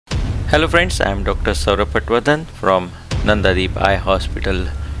Hello friends, I am Dr Sourabh Patwardhan from Nandadeep Eye Hospital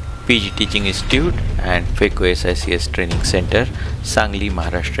PG Teaching Institute and FECO SICS Training Center, Sangli,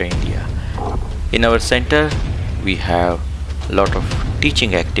 Maharashtra, India. In our center, we have a lot of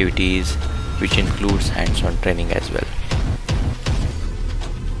teaching activities which includes hands-on training as well.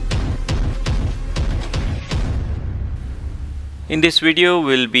 In this video,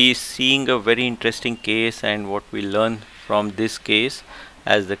 we'll be seeing a very interesting case and what we learn from this case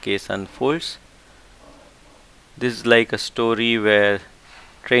as the case unfolds. This is like a story where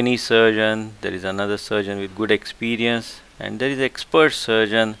trainee surgeon, there is another surgeon with good experience, and there is expert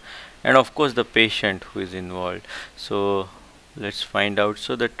surgeon, and of course the patient who is involved. So let's find out.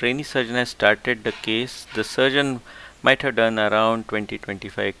 So the trainee surgeon has started the case. The surgeon might have done around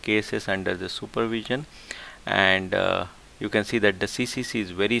 20-25 cases under the supervision, and you can see that the CCC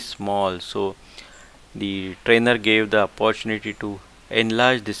is very small, so the trainer gave the opportunity to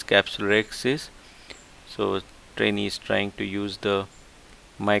enlarge this capsular axis. So trainee is trying to use the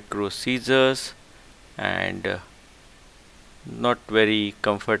micro scissors and not very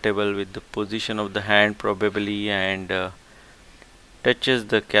comfortable with the position of the hand probably, and touches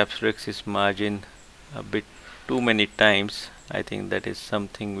the capsular axis margin a bit too many times. I think that is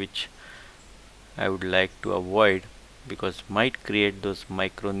something which I would like to avoid, because might create those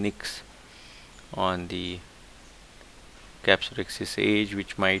micro nicks on the capsular axis edge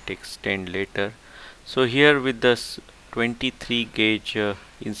which might extend later. So here with this 23 gauge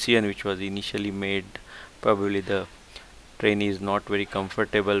incision which was initially made, probably the trainee is not very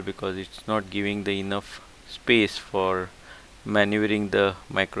comfortable because it's not giving the enough space for maneuvering the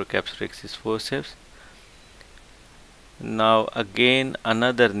microcapsular axis forceps. Now again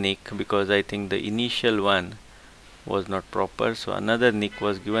another nick, because I think the initial one was not proper, so another nick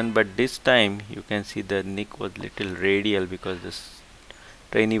was given, but this time you can see the nick was little radial because this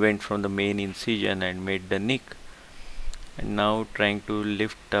trainee went from the main incision and made the nick, and now trying to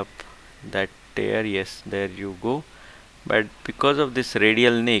lift up that tear. Yes, there you go. But because of this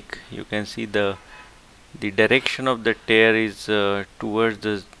radial nick, you can see the direction of the tear is towards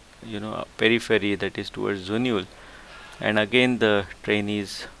the periphery, that is towards zonule, and again the trainee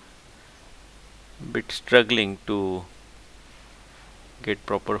is bit struggling to get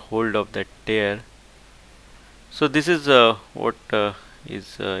proper hold of that tear. So this is what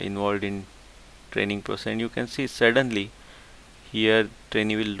is involved in training process, and you can see suddenly here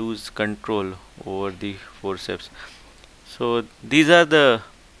trainee will lose control over the forceps. So these are the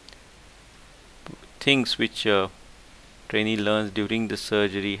things which trainee learns during the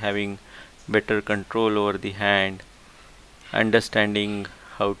surgery, having better control over the hand, understanding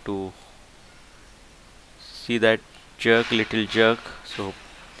how to see that little jerk. So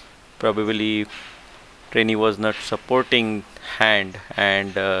probably trainee was not supporting hand,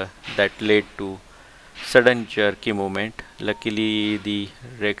 and that led to sudden jerky movement. Luckily the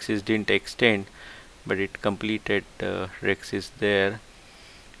rhexis didn't extend, but it completed rhexis there,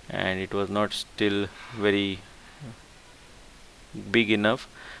 and it was not still very big enough,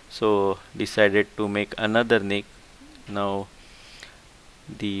 so decided to make another nick. Now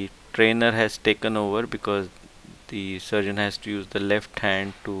the trainer has taken over because the surgeon has to use the left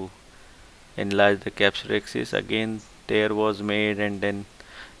hand to enlarge the capsular axis. Again tear was made and then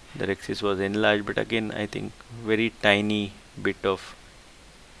the rhexis was enlarged, but again I think very tiny bit of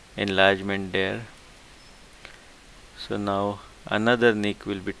enlargement there. So now another nick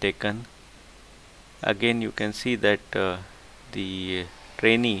will be taken. Again you can see that the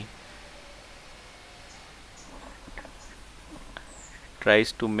trainee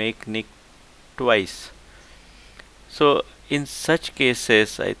tries to make nick twice. So in such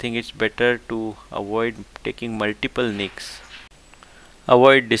cases I think it's better to avoid taking multiple nicks,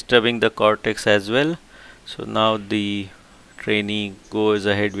 avoid disturbing the cortex as well. So now the trainee goes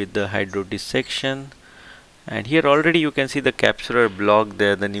ahead with the hydrodissection, and here already you can see the capsular block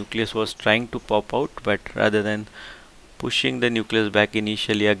there. The nucleus was trying to pop out, but rather than pushing the nucleus back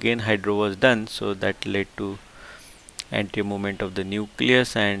initially, again hydro was done, so that led to anterior movement of the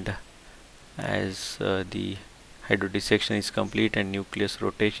nucleus, and as the hydrodissection is complete and nucleus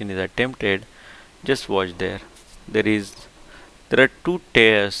rotation is attempted, just watch there. There are two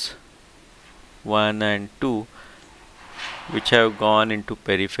tears, 1 and 2, which have gone into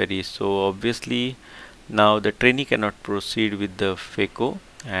periphery. So obviously now the trainee cannot proceed with the FECO,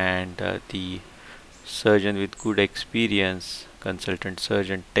 and the surgeon with good experience, consultant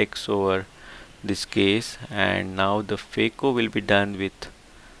surgeon, takes over this case, and now the FECO will be done with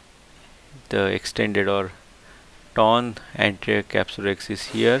the extended or torn anterior capsular axis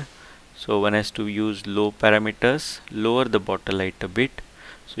here. So one has to use low parameters, lower the bottle height a bit,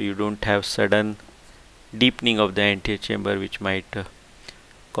 so you don't have sudden deepening of the anterior chamber, which might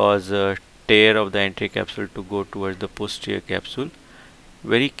cause a tear of the anterior capsule to go towards the posterior capsule.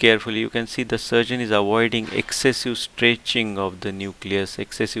 Very carefully, you can see the surgeon is avoiding excessive stretching of the nucleus,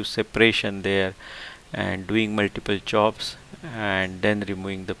 excessive separation there, and doing multiple chops and then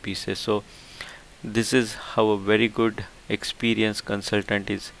removing the pieces. So this is how a very good experienced consultant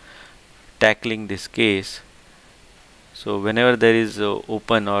is tackling this case. So whenever there is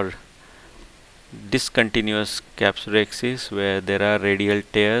open or discontinuous capsulorhexis where there are radial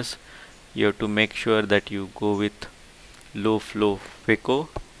tears, you have to make sure that you go with low flow phaco.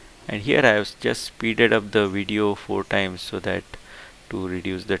 And here I have just speeded up the video 4 times so that to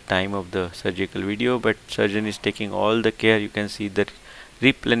reduce the time of the surgical video, but surgeon is taking all the care. You can see the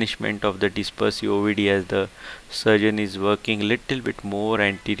replenishment of the dispersive OVD as the surgeon is working little bit more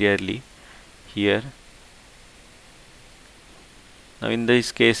anteriorly here. Now in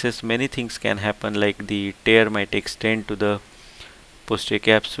these cases many things can happen, like the tear might extend to the posterior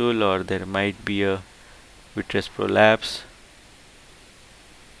capsule, or there might be a vitreous prolapse.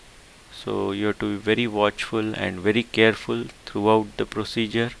 So you have to be very watchful and very careful throughout the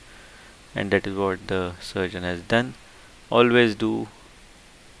procedure, and that is what the surgeon has done. Always do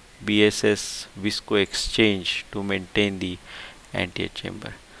BSS visco exchange to maintain the anterior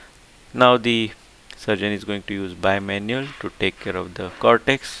chamber. Now the surgeon is going to use bimanual to take care of the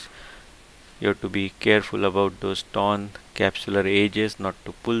cortex. You have to be careful about those torn capsular edges, not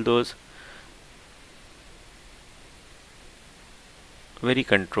to pull those. Very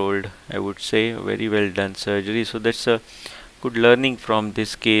controlled, I would say, very well done surgery. So that's a good learning from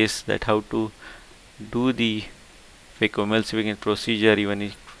this case, that how to do the phacoemulsification procedure even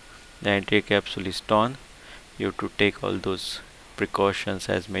if the anterior capsule is torn. You have to take all those precautions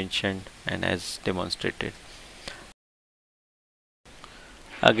as mentioned and as demonstrated.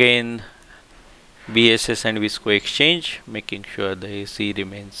 Again, BSS and visco exchange, making sure the AC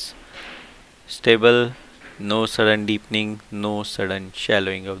remains stable, no sudden deepening, no sudden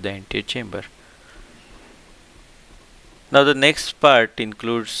shallowing of the anterior chamber. Now the next part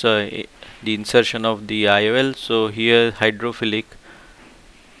includes the insertion of the IOL. So here hydrophilic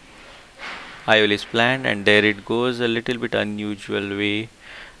IOL is planned, and there it goes, a little bit unusual way.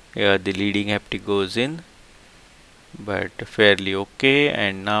 The leading haptic goes in, but fairly okay.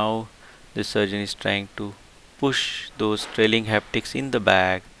 And now the surgeon is trying to push those trailing haptics in the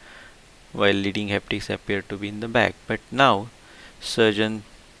bag while leading haptics appear to be in the back. But now surgeon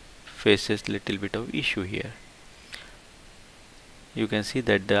faces little bit of issue here. You can see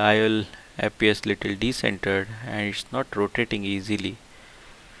that the IOL appears little decentered and it's not rotating easily.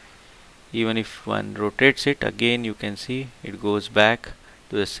 Even if one rotates it, again you can see it goes back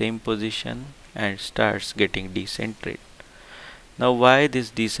to the same position and starts getting decentered. Now why this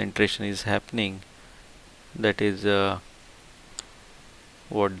decentration is happening, that is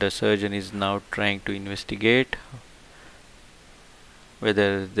what the surgeon is now trying to investigate,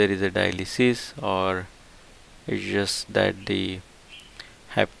 whether there is a dialysis or it's just that the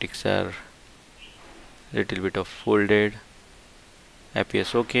haptics are little bit of folded.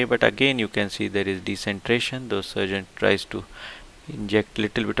 Appears okay, but again you can see there is decentration. The surgeon tries to inject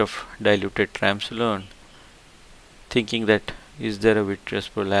little bit of diluted triamcinolone, thinking that is there a vitreous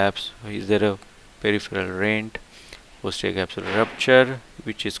prolapse, is there a peripheral rent, posterior capsular rupture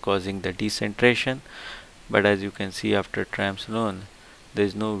which is causing the decentration. But as you can see, after triamcinolone there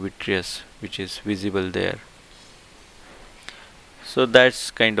is no vitreous which is visible there. So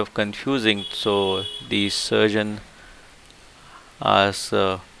that's kind of confusing. So the surgeon asks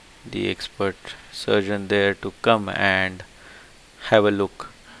the expert surgeon there to come and have a look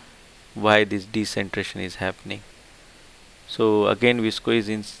why this decentration is happening. So again visco is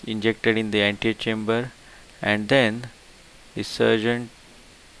injected in the anterior chamber, and then the surgeon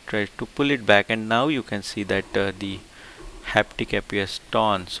tries to pull it back, and now you can see that the haptic appears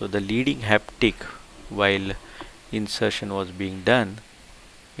torn. So the leading haptic, while insertion was being done,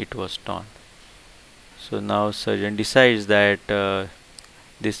 it was torn. So now surgeon decides that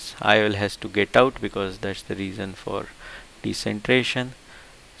this IOL has to get out, because that's the reason for decentration.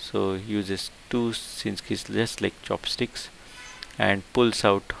 So uses two Sinskis just like chopsticks and pulls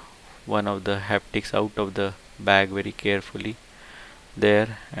out one of the haptics out of the bag very carefully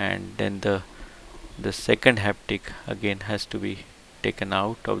there, and then the second haptic again has to be taken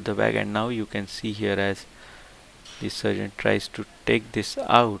out of the bag. And now you can see here, as the surgeon tries to take this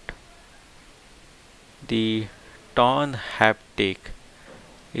out, the torn haptic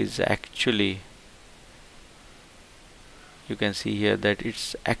is actually, you can see here that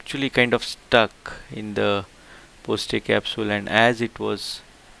it's actually kind of stuck in the posterior capsule, and as it was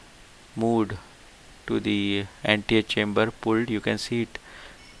moved to the anterior chamber, pulled, you can see it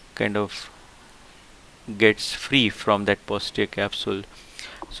kind of gets free from that posterior capsule.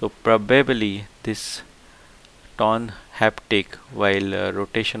 So probably this torn haptic, while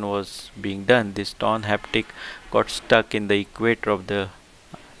rotation was being done, this torn haptic got stuck in the equator of the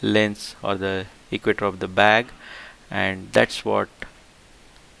lens or the equator of the bag, and that's what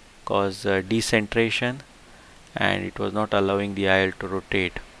caused decentration, and it was not allowing the IOL to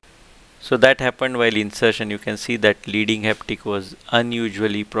rotate. So that happened while insertion. You can see that leading haptic was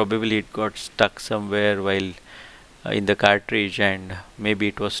unusually, probably it got stuck somewhere while in the cartridge, and maybe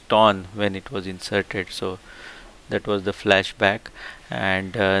it was torn when it was inserted. So that was the flashback.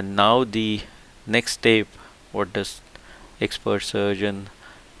 And now the next step, what does expert surgeon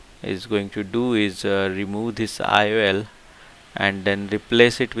is going to do is remove this IOL and then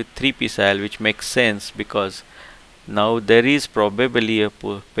replace it with 3-piece IOL, which makes sense because now there is probably a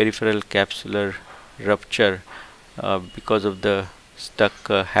peripheral capsular rupture because of the stuck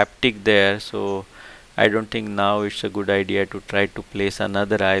haptic there. So I don't think now it's a good idea to try to place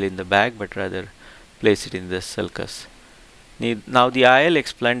another IOL in the bag, but rather place it in the sulcus. Now the IOL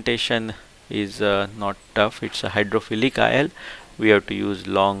explantation is not tough. It's a hydrophilic IOL. We have to use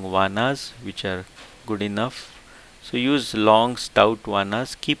long vanas, which are good enough. So use long stout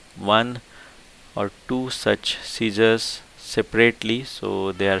vanas. Keep 1 or 2 such scissors separately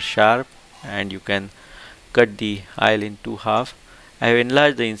so they are sharp, and you can cut the IOL in 2 half. I have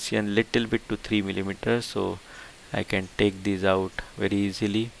enlarged the incision little bit to 3 millimeters, so I can take these out very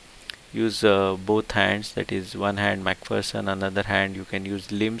easily. Use both hands, that is one hand MacPherson, another hand you can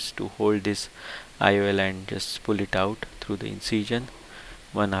use limbs to hold this IOL and just pull it out through the incision.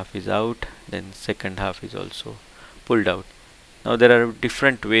 1 half is out, then second half is also pulled out. Now there are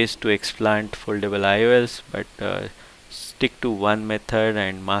different ways to explant foldable IOLs, but stick to one method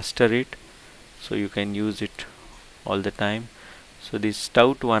and master it so you can use it all the time. So this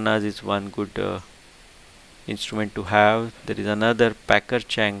stout vanas is one good instrument to have. There is another Packer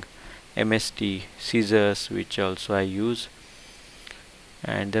Chang MST scissors which also I use,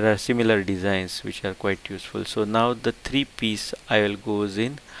 and there are similar designs which are quite useful. So now the 3-piece IOL goes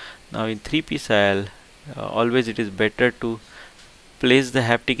in. Now in 3-piece IOL, always it is better to place the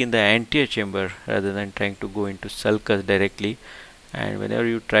haptic in the anterior chamber rather than trying to go into sulcus directly. And whenever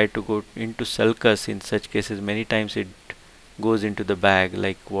you try to go into sulcus, in such cases many times it goes into the bag,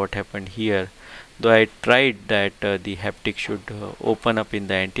 like what happened here. Though I tried that the haptic should open up in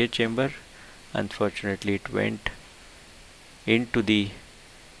the anterior chamber, unfortunately it went into the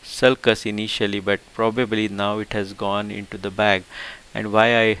sulcus initially, but probably now it has gone into the bag. And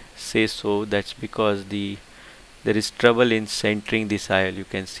why I say so, that's because there is trouble in centering this IOL. You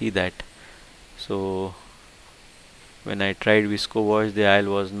can see that. So when I tried visco wash, the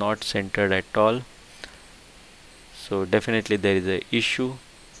IOL was not centered at all. So definitely there is a issue.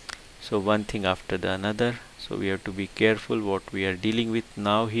 So one thing after the another. So we have to be careful what we are dealing with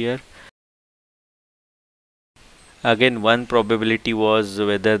now here. Again, one probability was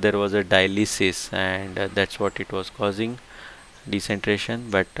whether there was a dialysis, and that's what it was causing decentration.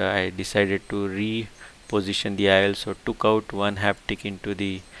 But I decided to reposition the IOL, so took out one haptic into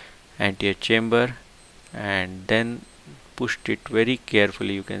the anterior chamber and then pushed it very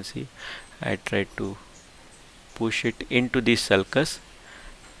carefully. You can see I tried to push it into the sulcus.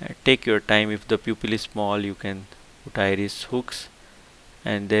 Take your time. If the pupil is small, you can put iris hooks,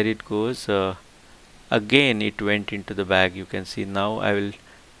 and there it goes. Again it went into the bag. You can see now I will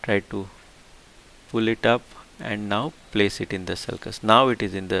try to pull it up and now place it in the sulcus. Now it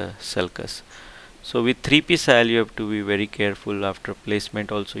is in the sulcus. So with 3-piece IOL you have to be very careful after placement.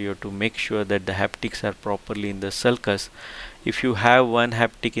 Also you have to make sure that the haptics are properly in the sulcus. If you have one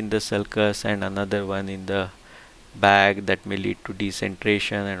haptic in the sulcus and another one in the bag, that may lead to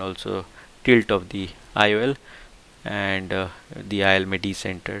decentration and also tilt of the IOL, and the IOL may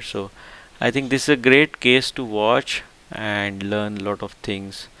decenter. So I think this is a great case to watch and learn a lot of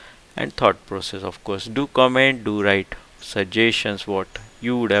things and thought process. Of course, do comment, do write suggestions what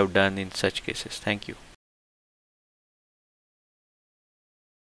you would have done in such cases. Thank you.